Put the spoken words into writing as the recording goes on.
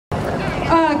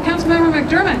Councilmember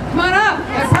McDermott, come on up.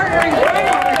 My partnering right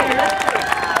over here.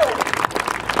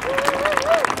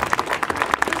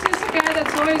 This is the guy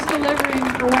that's always delivering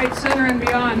for White Center and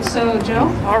beyond. So, Joe?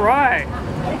 All right.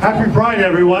 Happy Pride,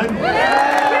 everyone.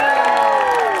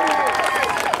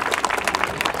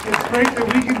 It's great that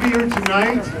we can be here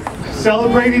tonight,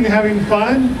 celebrating and having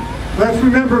fun. Let's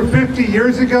remember 50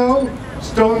 years ago,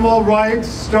 Stonewall riots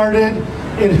started,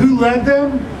 and who led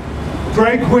them?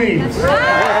 Drag queens.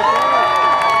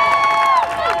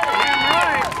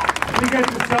 We get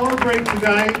to celebrate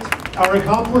tonight our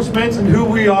accomplishments and who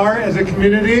we are as a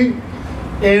community,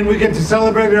 and we get to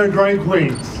celebrate our drag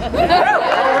queens. But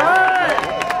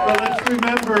let's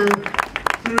remember,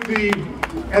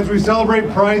 as we celebrate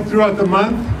Pride throughout the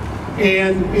month,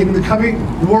 and in the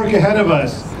coming work ahead of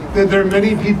us, that there are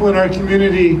many people in our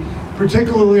community,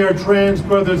 particularly our trans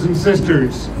brothers and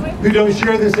sisters, who don't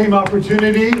share the same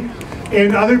opportunity,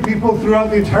 and other people throughout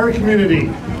the entire community,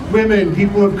 women,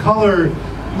 people of color,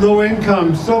 low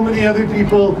income, so many other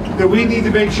people that we need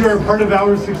to make sure are part of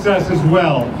our success as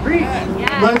well.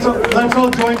 Let's all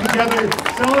join together,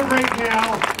 celebrate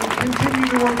now, and continue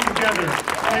to work together.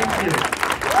 Thank you.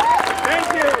 Thank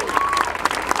you.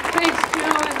 Thanks,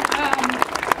 Joe. And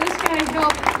this guy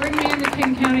helped bring me into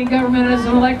King County government as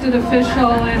an elected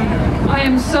official, and I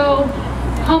am so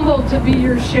humbled to be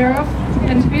your sheriff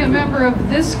and to be a member of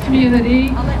this community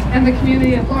and the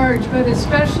community at large, but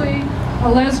especially a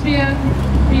lesbian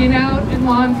being out in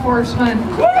law enforcement.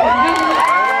 Again,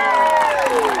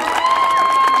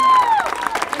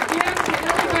 to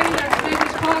everybody that's made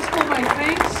this possible, my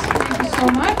thanks. Thank you so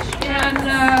much.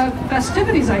 And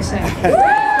festivities, I say.